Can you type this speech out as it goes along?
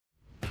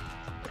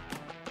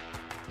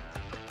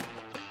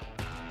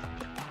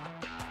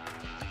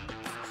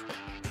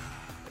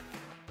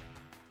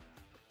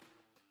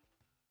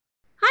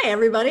Hi,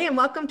 everybody, and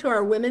welcome to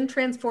our Women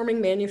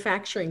Transforming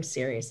Manufacturing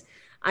series.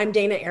 I'm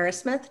Dana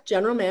Arrowsmith,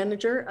 General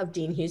Manager of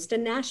Dean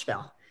Houston,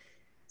 Nashville.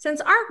 Since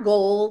our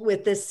goal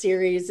with this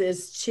series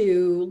is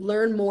to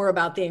learn more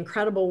about the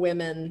incredible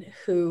women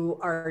who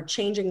are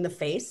changing the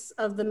face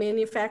of the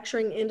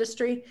manufacturing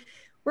industry,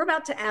 we're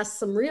about to ask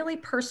some really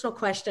personal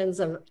questions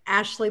of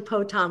Ashley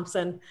Poe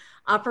Thompson,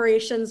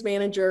 Operations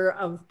Manager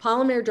of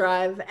Polymer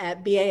Drive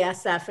at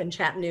BASF in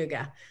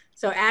Chattanooga.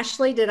 So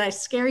Ashley, did I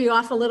scare you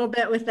off a little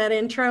bit with that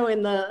intro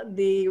and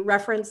the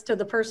reference to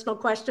the personal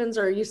questions,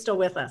 or are you still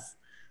with us?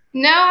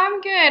 No,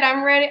 I'm good.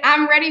 I'm ready.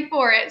 I'm ready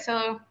for it.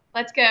 So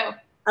let's go.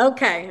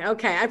 Okay.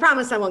 I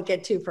promise I won't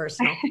get too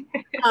personal.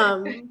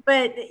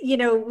 But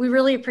we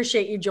really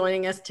appreciate you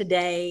joining us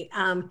today.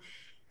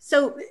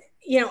 So,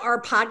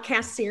 our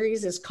podcast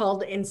series is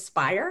called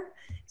Inspire.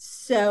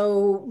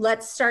 So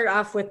let's start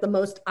off with the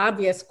most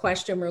obvious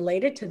question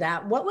related to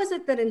that. What was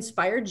it that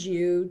inspired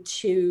you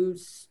to,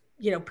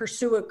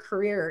 pursue a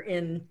career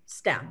in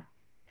STEM?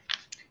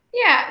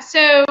 Yeah.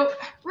 So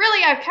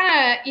really, I've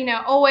kind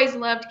of, always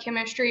loved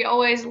chemistry,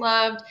 always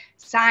loved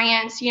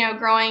science,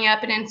 growing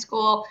up and in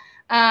school.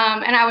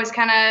 And I was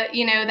kind of,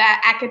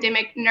 that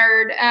academic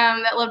nerd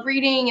that loved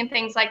reading and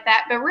things like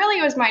that. But really,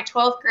 it was my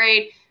 12th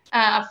grade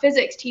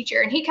physics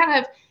teacher. And he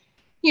kind of,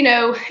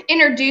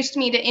 introduced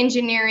me to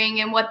engineering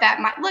and what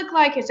that might look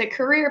like as a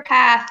career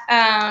path.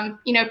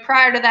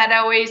 Prior to that, I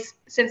always,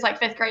 since like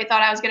fifth grade,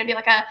 thought I was going to be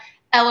like a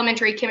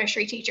elementary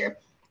chemistry teacher.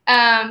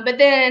 But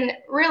then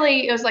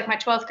really it was like my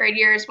 12th grade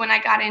years when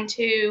I got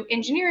into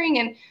engineering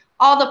and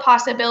all the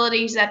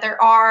possibilities that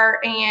there are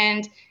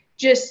and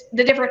just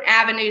the different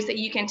avenues that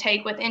you can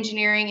take with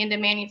engineering into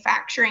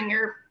manufacturing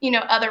or,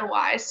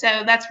 otherwise.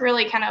 So that's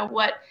really kind of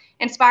what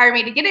inspired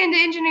me to get into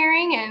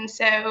engineering. And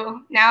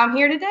so now I'm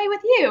here today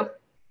with you.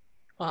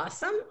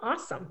 Awesome.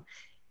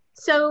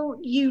 So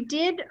you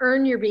did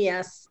earn your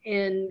BS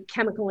in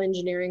chemical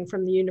engineering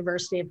from the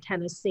University of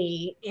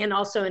Tennessee and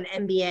also an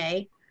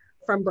MBA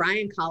from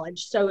Bryan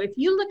College. So if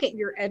you look at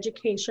your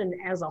education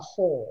as a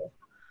whole,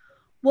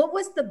 what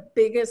was the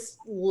biggest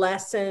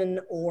lesson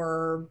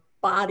or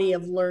body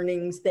of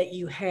learnings that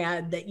you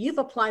had that you've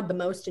applied the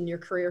most in your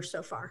career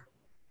so far?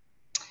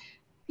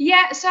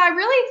 Yeah, so I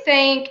really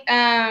think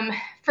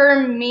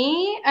for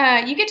me,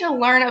 you get to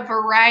learn a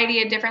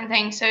variety of different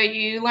things. So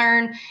you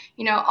learn,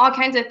 all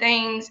kinds of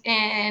things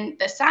in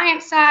the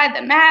science side,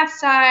 the math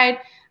side.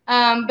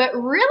 But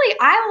really,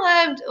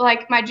 I loved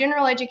like my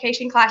general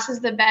education classes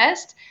the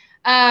best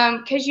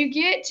because you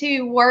get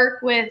to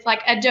work with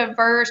like a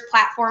diverse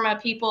platform of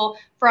people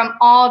from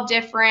all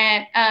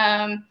different,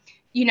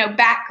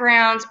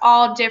 backgrounds,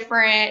 all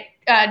different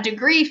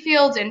degree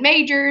fields and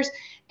majors.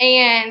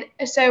 And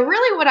so,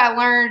 really, what I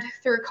learned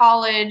through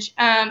college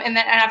and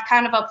that I've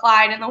kind of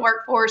applied in the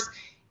workforce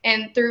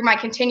and through my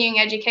continuing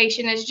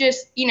education is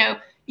just, you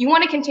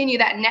want to continue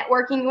that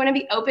networking. You want to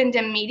be open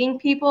to meeting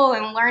people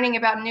and learning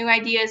about new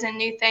ideas and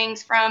new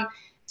things from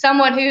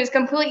someone who is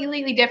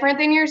completely different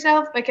than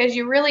yourself because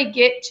you really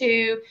get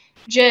to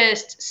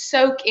just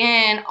soak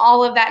in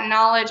all of that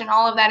knowledge and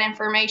all of that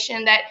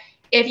information that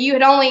if you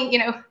had only,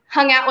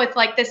 hung out with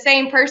like the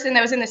same person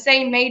that was in the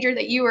same major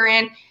that you were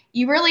in,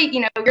 you really,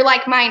 you're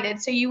like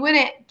minded. So you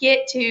wouldn't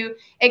get to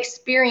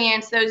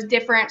experience those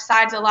different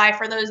sides of life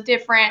or those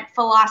different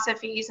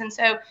philosophies. And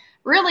so,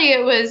 really,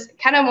 it was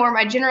kind of more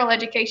my general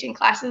education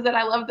classes that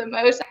I loved the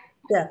most.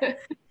 Yeah.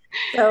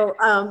 So,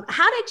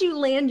 how did you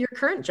land your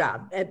current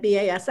job at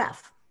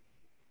BASF?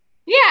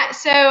 Yeah,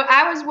 so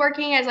I was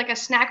working as like a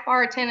snack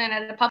bar attendant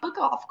at a public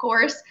golf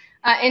course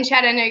in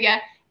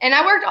Chattanooga, and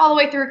I worked all the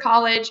way through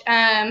college.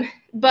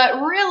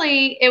 But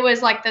really, it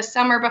was like the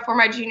summer before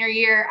my junior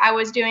year. I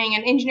was doing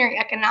an engineering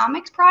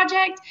economics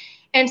project,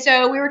 and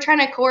so we were trying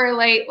to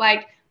correlate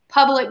like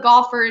public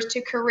golfers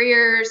to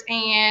careers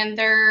and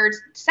their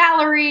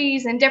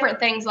salaries and different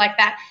things like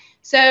that.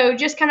 So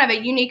just kind of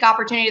a unique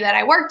opportunity that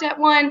I worked at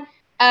one.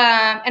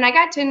 And I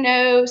got to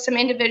know some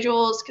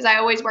individuals because I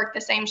always worked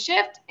the same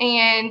shift.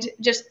 And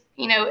just,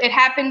 it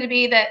happened to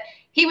be that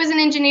he was an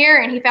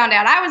engineer and he found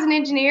out I was an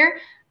engineer.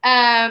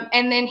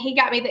 And then he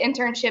got me the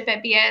internship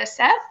at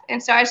BASF.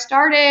 And so I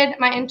started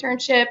my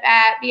internship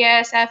at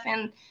BASF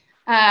in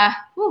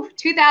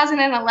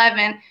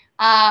 2011.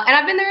 And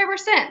I've been there ever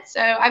since.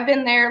 So I've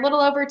been there a little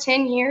over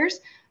 10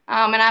 years.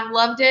 And I've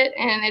loved it.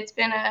 And it's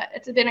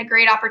been a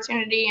great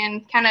opportunity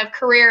and kind of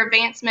career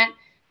advancement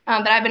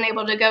that I've been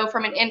able to go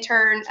from an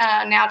intern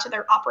now to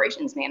their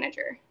operations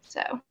manager.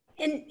 So,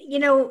 And,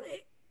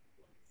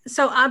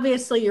 so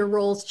obviously your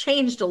roles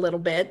changed a little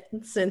bit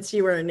since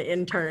you were an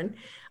intern.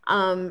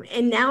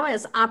 And now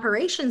as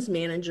operations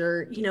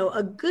manager,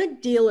 a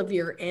good deal of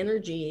your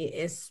energy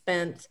is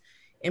spent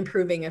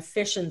improving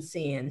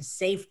efficiency and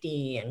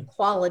safety and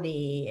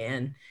quality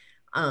and,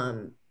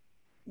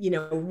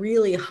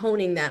 really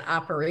honing that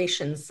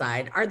operations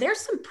side. Are there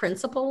some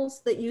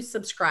principles that you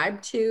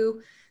subscribe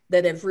to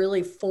that have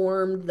really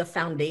formed the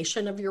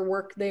foundation of your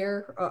work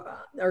there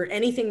or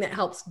anything that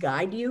helps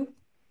guide you?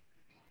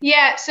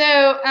 Yeah,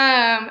 so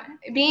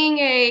being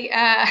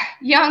a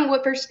young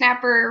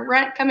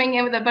whippersnapper coming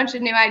in with a bunch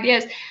of new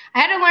ideas,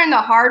 I had to learn the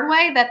hard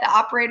way that the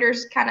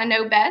operators kind of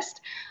know best.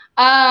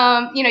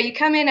 You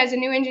come in as a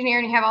new engineer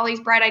and you have all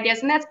these bright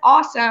ideas, and that's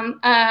awesome.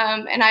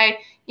 And I,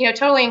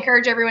 totally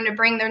encourage everyone to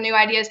bring their new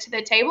ideas to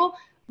the table.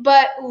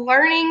 But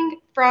learning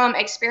from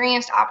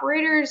experienced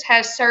operators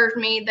has served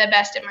me the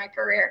best in my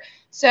career.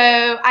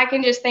 So I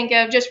can just think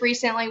of just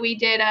recently we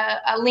did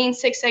a Lean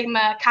Six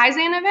Sigma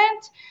Kaizen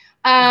event.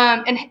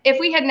 And if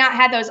we had not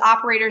had those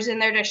operators in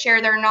there to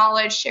share their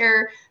knowledge,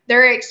 share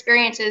their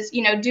experiences,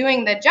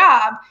 doing the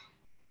job,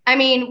 I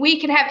mean, we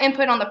can have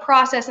input on the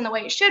process and the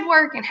way it should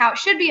work and how it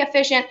should be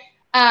efficient,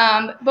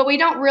 but we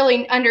don't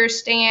really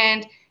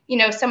understand,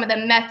 some of the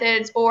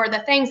methods or the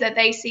things that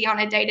they see on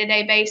a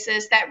day-to-day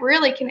basis that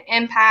really can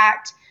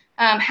impact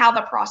how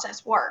the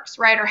process works,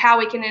 right? Or how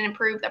we can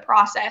improve the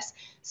process.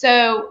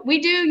 So we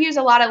do use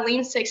a lot of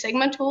Lean Six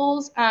Sigma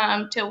tools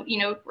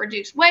to,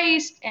 reduce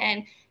waste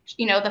and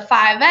the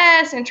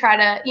 5S and try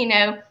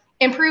to,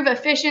 improve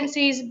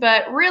efficiencies.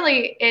 But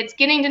really, it's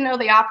getting to know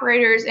the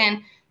operators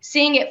and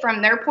seeing it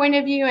from their point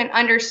of view and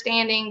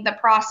understanding the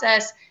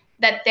process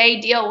that they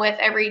deal with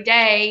every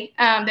day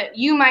that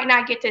you might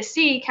not get to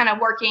see kind of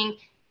working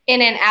in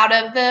and out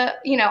of the,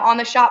 on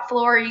the shop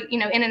floor,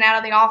 in and out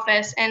of the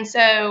office. And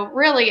so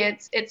really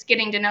it's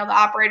getting to know the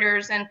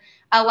operators and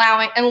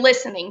allowing and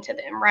listening to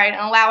them, right?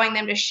 And allowing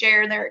them to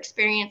share their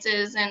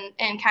experiences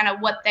and kind of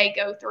what they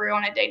go through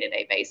on a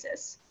day-to-day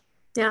basis.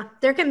 Yeah,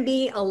 there can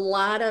be a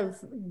lot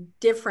of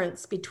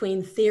difference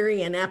between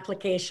theory and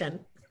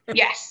application.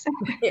 Yes.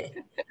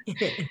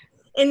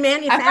 In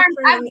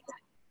manufacturing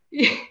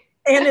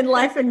and in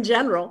life in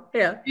general.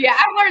 Yeah. Yeah,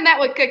 I've learned that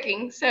with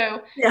cooking.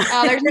 So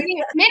there's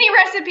many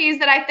recipes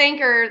that I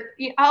think are,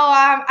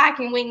 I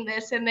can wing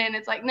this. And then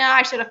it's like, no,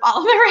 I should have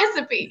followed the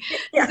recipe.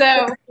 Yeah.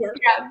 So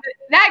yeah,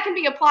 that can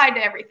be applied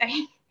to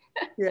everything.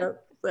 Yeah.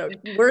 So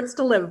words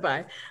to live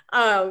by.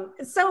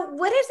 So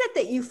what is it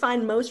that you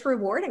find most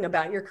rewarding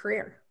about your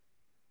career?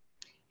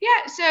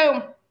 Yeah.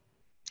 So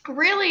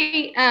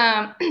really,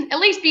 at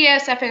least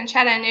BASF in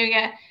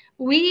Chattanooga,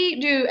 we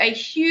do a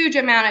huge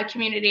amount of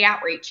community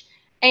outreach.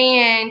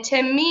 And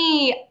to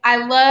me, I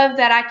love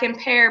that I can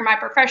pair my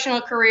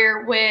professional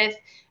career with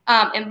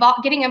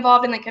getting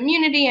involved in the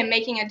community and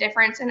making a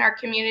difference in our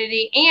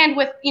community and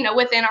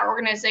within our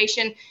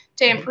organization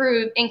to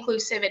improve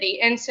inclusivity.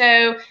 And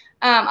so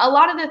a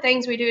lot of the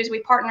things we do is we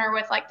partner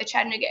with like the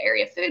Chattanooga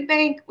Area Food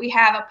Bank. We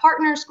have a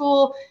partner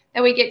school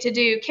that we get to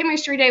do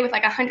chemistry day with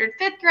like 100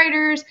 fifth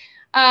graders.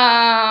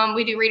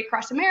 We do Read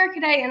Across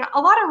America Day and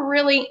a lot of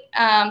really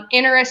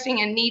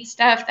interesting and neat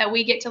stuff that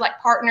we get to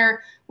like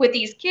partner with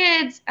these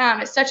kids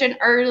at such an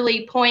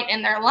early point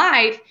in their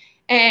life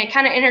and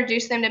kind of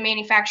introduce them to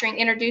manufacturing,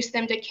 introduce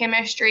them to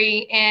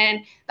chemistry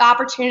and the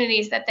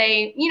opportunities that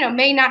they,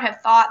 may not have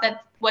thought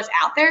that was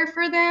out there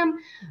for them.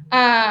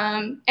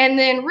 And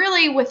then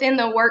really within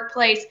the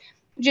workplace,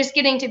 just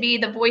getting to be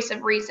the voice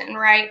of reason,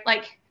 right?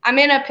 Like I'm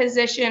in a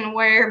position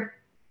where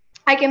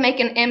I can make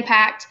an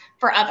impact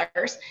for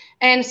others.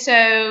 And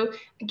so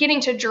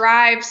getting to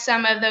drive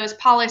some of those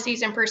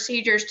policies and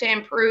procedures to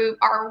improve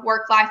our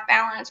work-life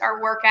balance,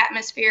 our work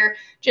atmosphere,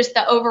 just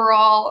the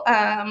overall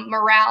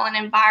morale and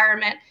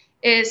environment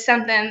is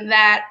something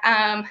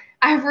that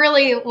I've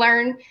really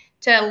learned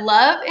to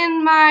love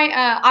in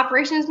my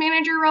operations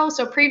manager role.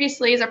 So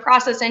previously as a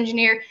process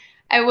engineer,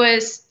 I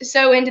was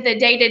so into the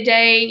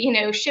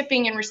day-to-day,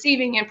 shipping and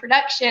receiving and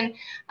production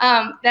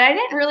that I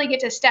didn't really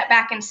get to step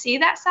back and see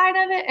that side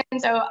of it.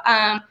 And so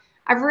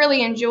I've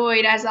really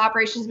enjoyed as the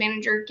operations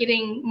manager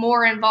getting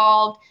more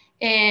involved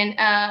in,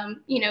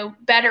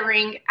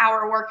 bettering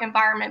our work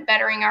environment,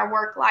 bettering our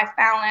work-life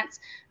balance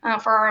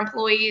for our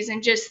employees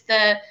and just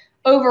the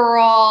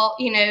overall,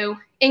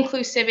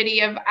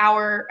 inclusivity of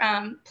our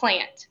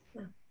plant.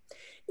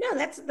 No,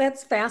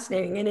 that's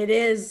fascinating. And it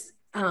is,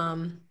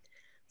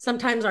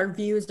 sometimes our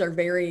views are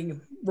very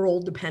role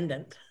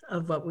dependent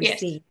of what we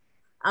see.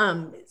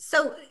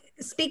 So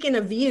speaking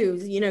of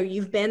views,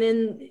 you've been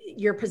in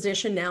your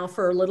position now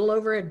for a little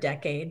over a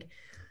decade.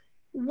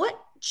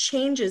 What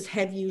changes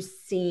have you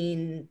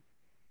seen?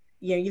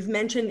 You've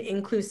mentioned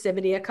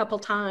inclusivity a couple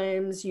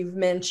times. You've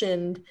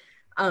mentioned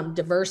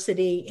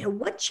diversity.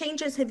 What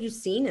changes have you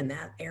seen in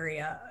that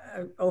area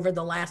over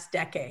the last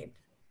decade?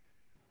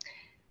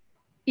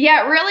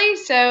 Yeah, really.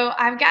 So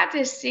I've got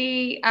to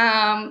see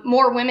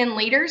more women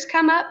leaders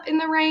come up in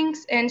the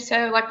ranks. And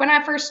so like when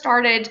I first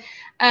started,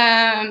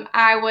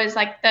 I was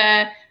like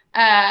the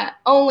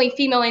only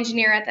female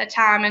engineer at the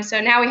time. And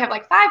so now we have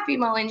like 5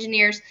 female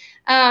engineers.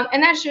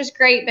 And that's just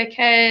great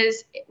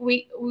because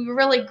we've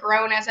really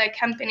grown as a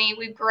company.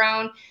 We've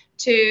grown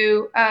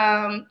to,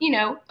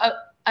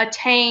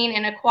 attain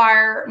and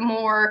acquire a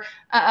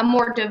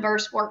more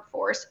diverse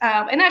workforce.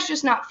 And that's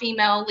just not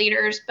female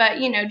leaders, but,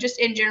 just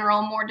in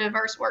general, more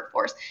diverse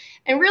workforce.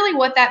 And really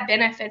what that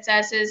benefits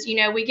us is,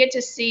 we get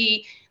to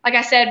see, like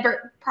I said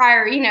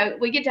prior,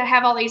 we get to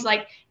have all these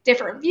like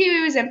different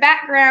views and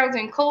backgrounds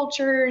and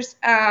cultures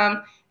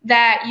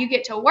that you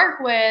get to work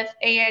with,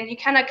 and you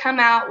kind of come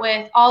out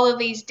with all of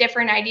these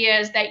different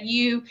ideas that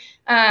you,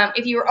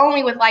 if you were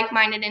only with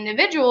like-minded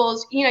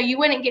individuals, you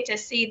wouldn't get to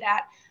see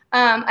that.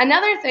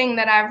 Another thing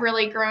that I've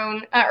really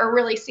grown or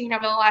really seen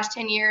over the last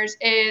 10 years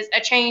is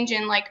a change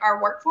in like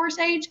our workforce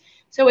age.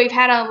 So we've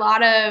had a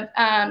lot of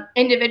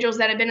individuals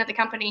that have been at the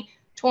company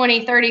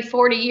 20, 30,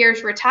 40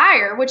 years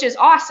retire, which is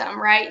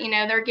awesome, right?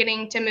 They're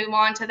getting to move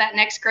on to that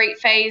next great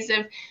phase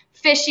of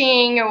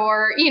fishing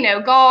or,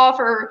 golf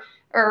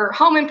or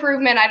home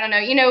improvement. I don't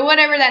know,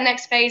 whatever that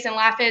next phase in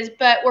life is.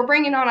 But we're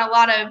bringing on a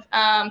lot of,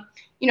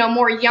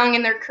 more young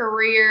in their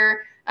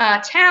career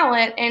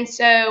talent. And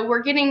so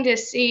we're getting to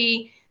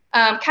see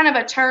kind of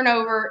a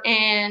turnover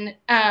in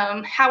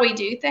how we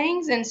do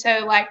things. And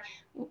so like,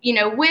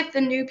 with the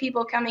new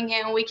people coming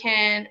in, we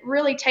can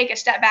really take a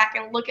step back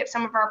and look at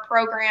some of our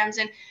programs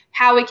and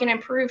how we can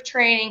improve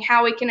training,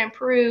 how we can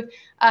improve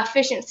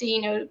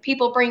efficiency.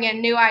 People bring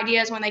in new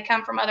ideas when they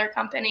come from other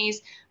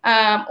companies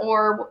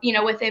or,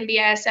 within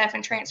BASF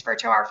and transfer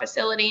to our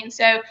facility. And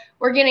so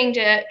we're getting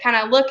to kind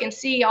of look and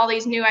see all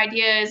these new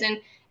ideas and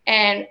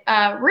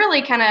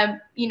really kind of,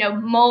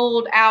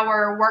 mold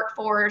our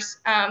workforce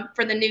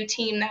for the new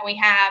team that we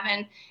have.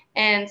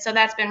 And so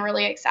that's been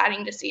really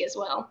exciting to see as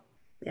well.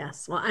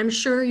 Yes. Well, I'm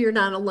sure you're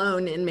not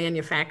alone in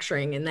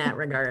manufacturing in that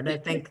regard. I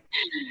think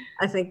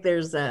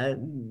there's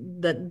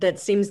that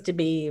seems to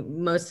be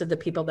most of the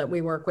people that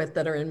we work with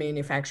that are in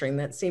manufacturing.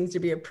 That seems to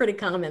be a pretty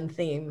common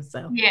theme.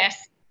 So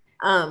yes,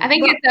 I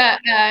think it's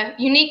a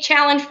unique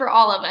challenge for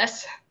all of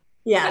us.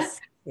 Yes.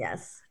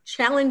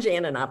 Challenge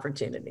and an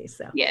opportunity.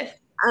 So yes.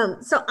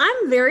 So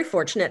I'm very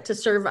fortunate to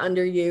serve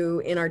under you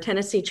in our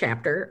Tennessee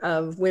chapter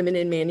of Women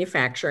in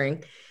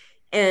Manufacturing,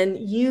 and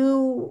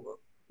you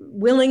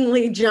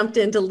willingly jumped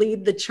in to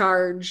lead the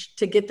charge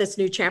to get this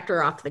new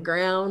chapter off the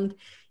ground.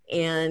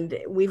 And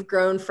we've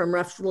grown from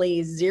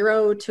roughly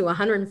 0 to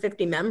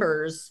 150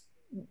 members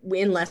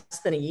in less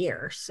than a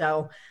year.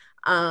 So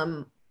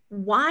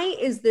why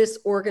is this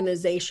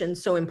organization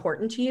so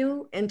important to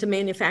you and to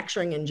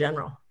manufacturing in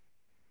general?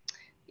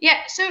 Yeah,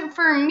 so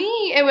for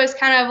me, it was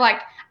kind of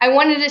like I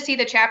wanted to see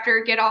the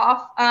chapter get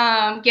up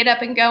and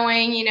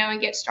going,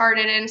 and get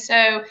started. And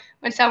so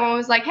when someone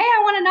was like, "Hey,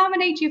 I want to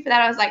nominate you for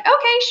that," I was like,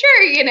 "Okay,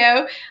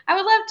 sure, I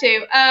would love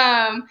to."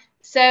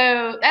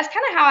 So that's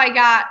kind of how I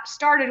got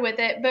started with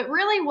it. But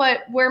really,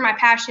 where my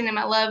passion and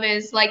my love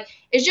is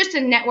just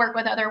to network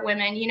with other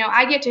women.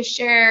 I get to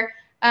share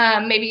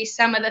maybe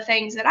some of the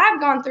things that I've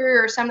gone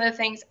through or some of the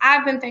things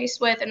I've been faced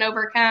with and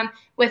overcome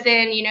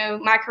within,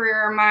 my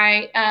career or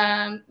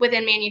my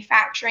within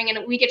manufacturing.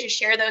 And we get to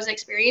share those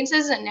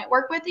experiences and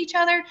network with each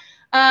other.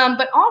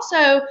 But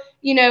also,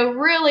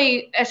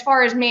 really, as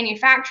far as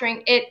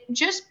manufacturing, it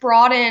just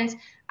broadens,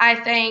 I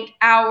think,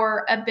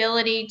 our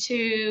ability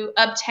to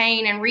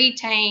obtain and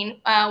retain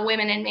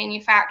women in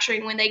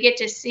manufacturing when they get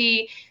to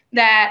see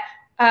that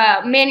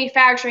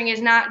manufacturing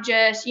is not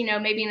just,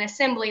 maybe an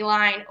assembly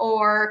line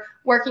or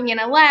working in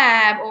a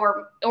lab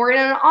or in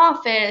an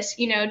office,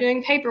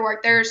 doing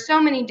paperwork. There's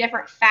so many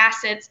different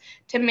facets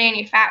to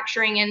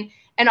manufacturing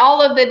and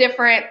all of the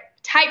different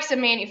types of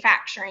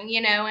manufacturing,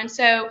 and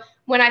so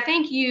when I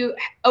think you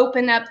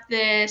open up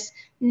this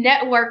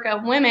network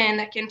of women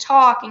that can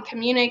talk and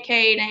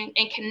communicate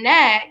and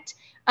connect,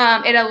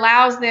 it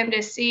allows them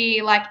to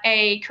see like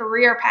a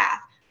career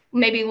path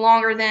maybe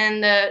longer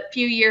than the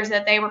few years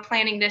that they were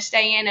planning to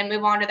stay in and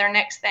move on to their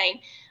next thing.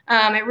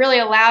 It really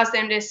allows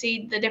them to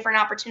see the different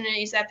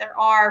opportunities that there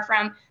are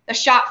from the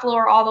shop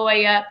floor all the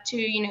way up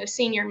to,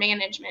 senior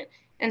management.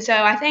 And so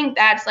I think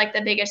that's like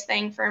the biggest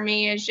thing for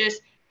me is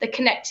just the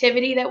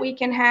connectivity that we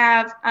can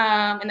have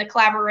and the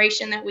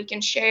collaboration that we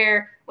can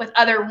share with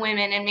other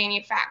women in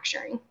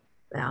manufacturing.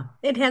 Yeah,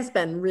 it has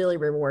been really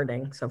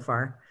rewarding so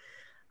far.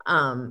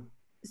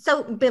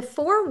 So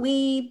before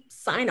we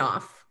sign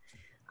off,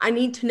 I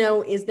need to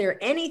know, is there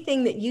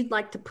anything that you'd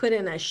like to put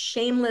in a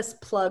shameless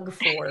plug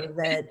for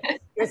that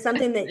is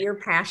something that you're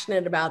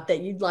passionate about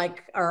that you'd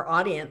like our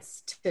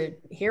audience to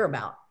hear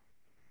about?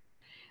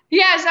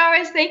 Yeah, so I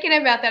was thinking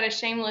about that, a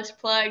shameless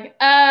plug.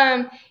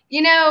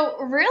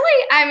 Really,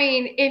 I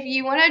mean, if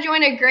you want to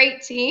join a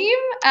great team,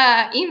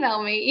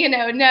 email me,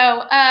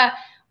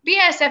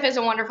 BASF is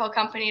a wonderful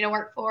company to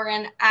work for,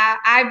 and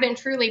I've been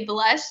truly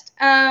blessed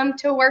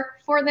to work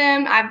for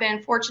them. I've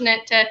been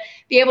fortunate to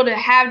be able to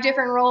have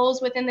different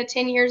roles within the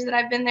 10 years that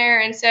I've been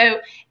there. And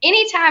so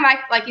anytime I,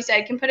 like you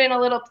said, can put in a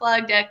little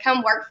plug to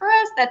come work for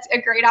us, that's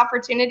a great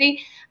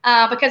opportunity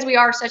because we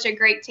are such a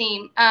great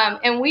team.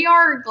 And we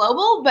are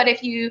global, but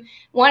if you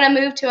want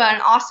to move to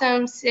an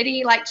awesome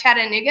city like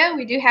Chattanooga,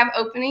 we do have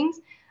openings.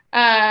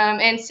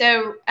 And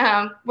so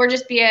we're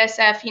just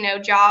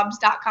BASF,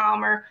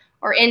 jobs.com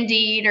or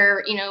Indeed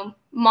or,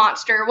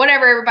 Monster,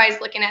 whatever everybody's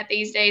looking at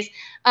these days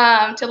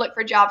to look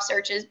for job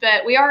searches.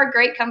 But we are a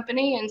great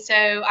company. And so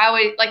I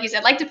always, like you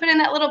said, like to put in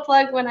that little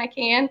plug when I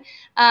can.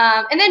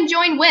 And then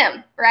join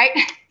WIM, right?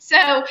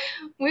 So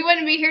we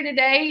wouldn't be here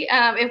today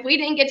if we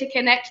didn't get to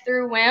connect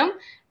through WIM.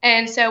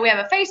 And so we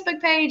have a Facebook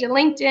page, a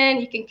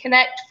LinkedIn. You can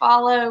connect,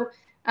 follow,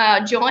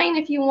 join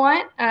if you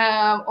want,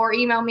 or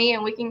email me,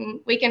 and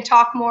we can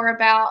talk more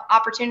about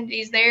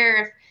opportunities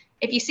there.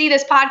 If you see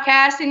this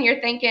podcast and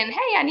you're thinking,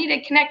 hey, I need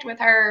to connect with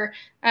her,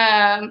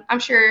 I'm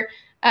sure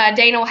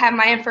Dana will have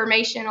my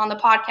information on the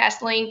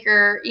podcast link,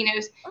 or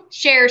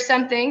share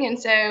something, and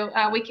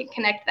so we can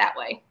connect that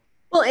way.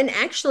 Well, and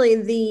actually,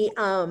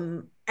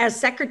 the as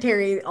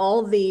secretary,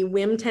 all the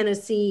WIM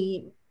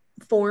Tennessee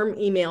form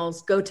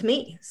emails go to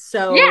me,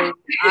 so yeah.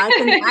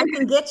 I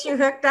can get you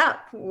hooked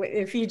up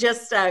if you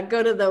just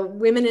go to the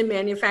Women in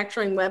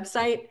Manufacturing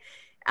website,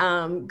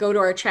 go to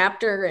our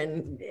chapter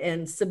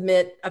and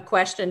submit a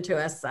question to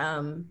us.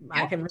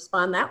 I can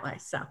respond that way.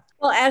 So,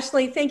 well,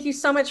 Ashley, thank you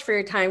so much for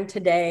your time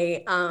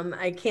today.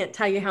 I can't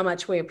tell you how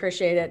much we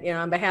appreciate it.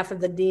 On behalf of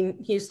the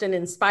Dean Houston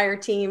Inspire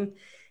team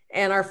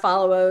and our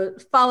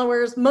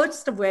followers,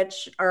 most of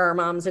which are our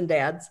moms and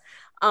dads.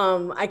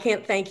 I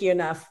can't thank you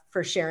enough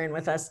for sharing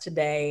with us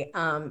today.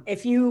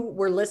 If you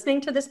were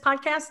listening to this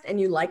podcast and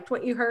you liked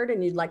what you heard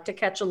and you'd like to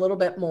catch a little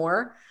bit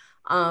more,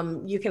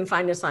 you can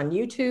find us on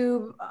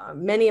YouTube,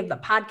 many of the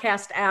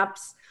podcast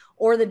apps,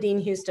 or the Dean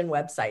Houston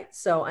website.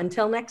 So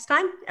until next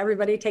time,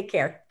 everybody take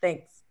care.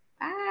 Thanks.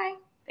 Bye.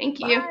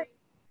 Thank you. Bye.